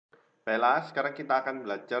Baiklah, sekarang kita akan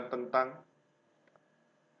belajar tentang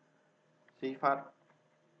sifat,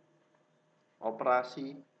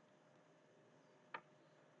 operasi,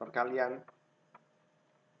 perkalian,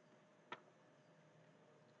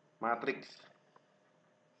 matriks.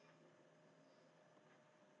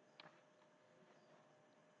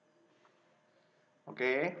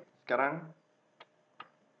 Oke, sekarang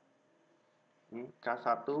ini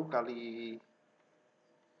K1 kali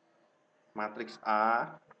matriks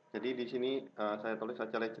A. Jadi di sini saya tulis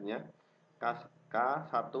saja legendnya.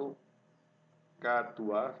 K1 K2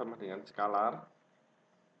 sama dengan skalar.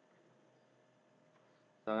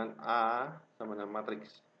 Sedangkan A sama dengan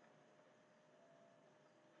matriks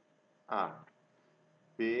A.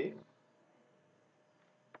 B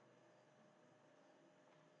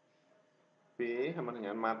sama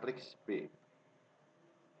dengan matriks B.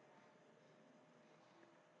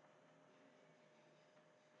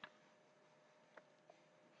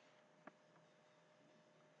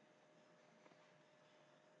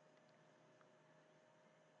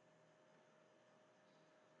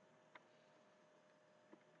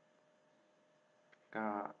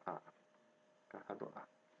 K1A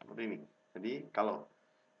seperti ini. Jadi kalau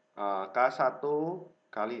K1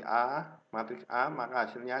 kali A matriks A, maka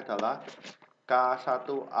hasilnya adalah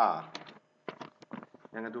K1A.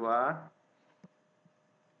 Yang kedua,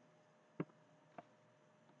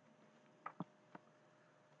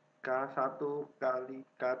 K1 kali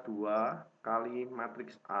K2 kali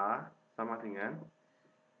matriks A sama dengan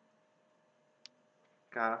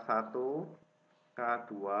K1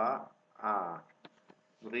 K2A.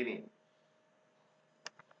 Seperti ini.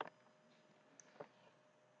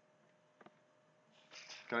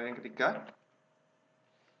 Kalau yang ketiga,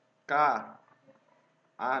 K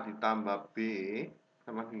A ditambah B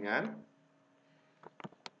sama dengan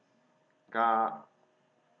K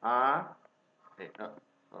A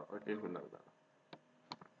oke, benar.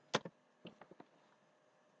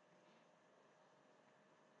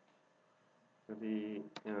 Jadi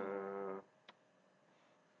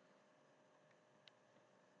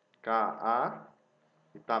KA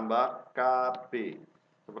ditambah KB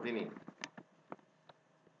seperti ini.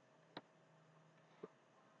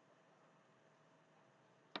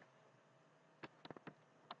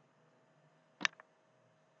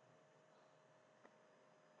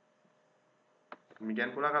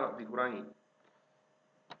 Demikian pula kalau dikurangi.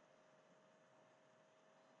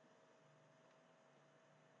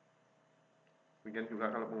 Demikian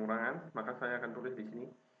juga kalau pengurangan, maka saya akan tulis di sini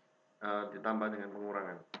ditambah dengan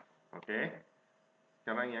pengurangan. Oke.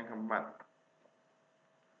 Sekarang yang keempat.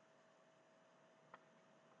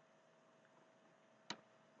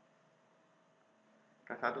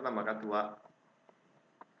 K1 tambah K2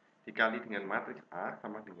 dikali dengan matriks A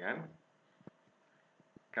sama dengan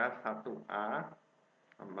K1A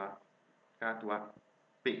tambah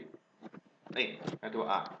K2B.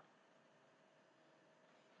 K2A.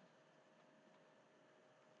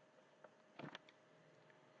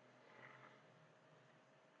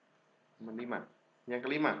 Yang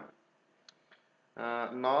kelima,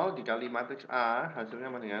 0 dikali matriks A hasilnya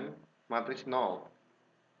sama dengan matriks 0.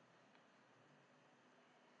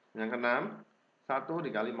 Yang keenam, 1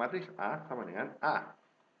 dikali matriks A sama dengan A.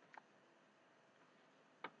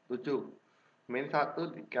 7. Min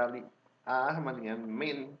 1 dikali A sama dengan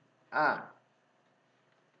min A.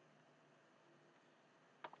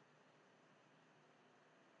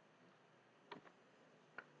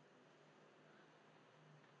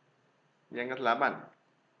 Yang ke-8,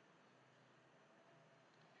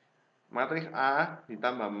 matriks A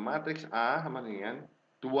ditambah matriks A sama dengan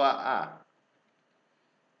 2A.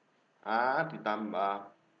 A ditambah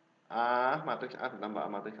A, matriks A ditambah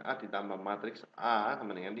matriks A ditambah matriks A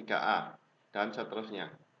sama dengan 3A. Dan seterusnya.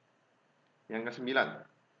 Yang ke-9,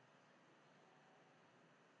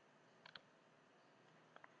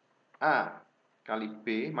 A kali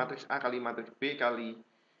B, matriks A kali matriks B kali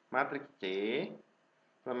matriks C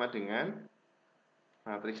sama dengan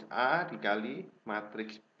matriks A dikali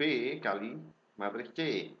matriks B kali matriks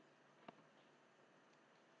C.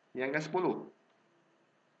 Yang ke-10,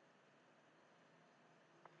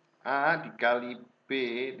 A dikali B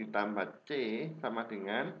ditambah C sama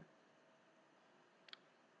dengan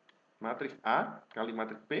matriks A kali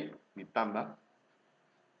matriks B ditambah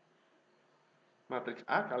matriks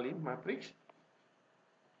A kali matriks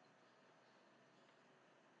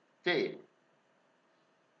C.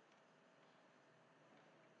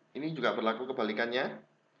 Ini juga berlaku kebalikannya.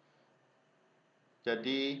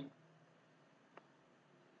 Jadi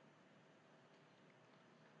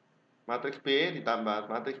matriks B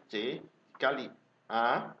ditambah matriks C dikali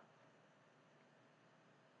A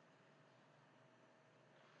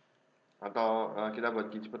Atau kita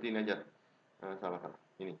buat seperti ini aja. Salah.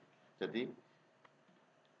 Ini. Jadi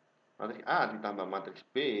matriks A ditambah matriks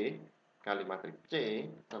B kali matriks C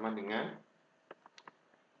sama dengan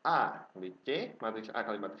A kali C, matriks A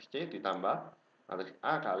kali matriks C ditambah matriks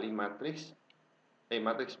A kali matriks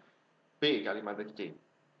B kali matriks C.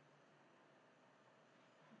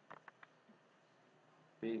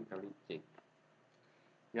 B kali C.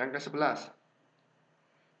 Yang ke-11.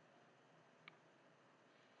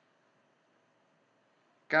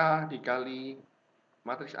 K dikali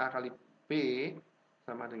matriks A kali B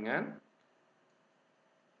sama dengan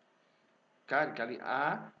K dikali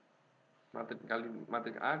A matriks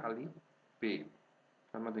A kali B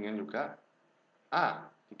sama dengan juga A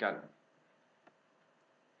dikali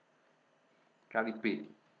B.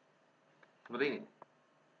 Seperti ini.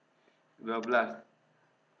 12.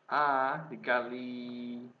 A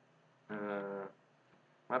dikali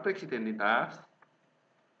matriks identitas.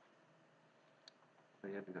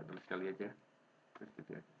 Saya tidak tulis sekali aja.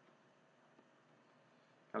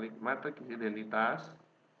 Kali matriks identitas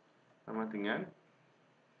sama dengan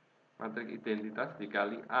matriks identitas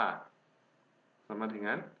dikali A sama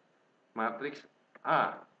dengan matriks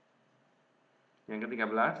A. Yang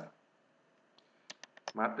ke-13,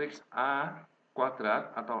 matriks A kuadrat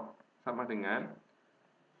atau sama dengan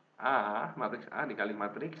A, matriks A dikali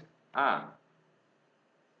matriks A.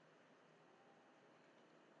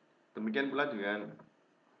 Demikian pula dengan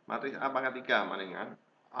matriks A pangkat 3 sama dengan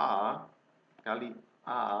A kali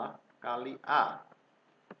A kali A.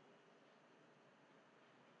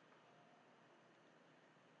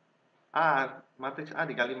 Matriks A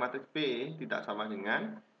dikali matriks B tidak sama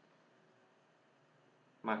dengan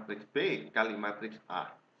matriks B kali matriks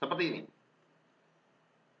A. Seperti ini.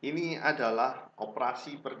 Ini adalah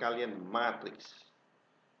operasi perkalian matriks.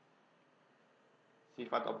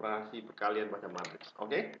 Sifat operasi perkalian pada matriks.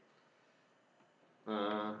 Oke?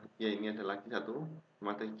 Ya ini ada lagi satu.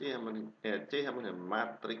 Matriks C sama dengan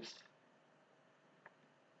matriks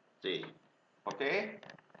C. Oke?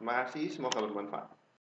 Terima kasih. Semoga bermanfaat.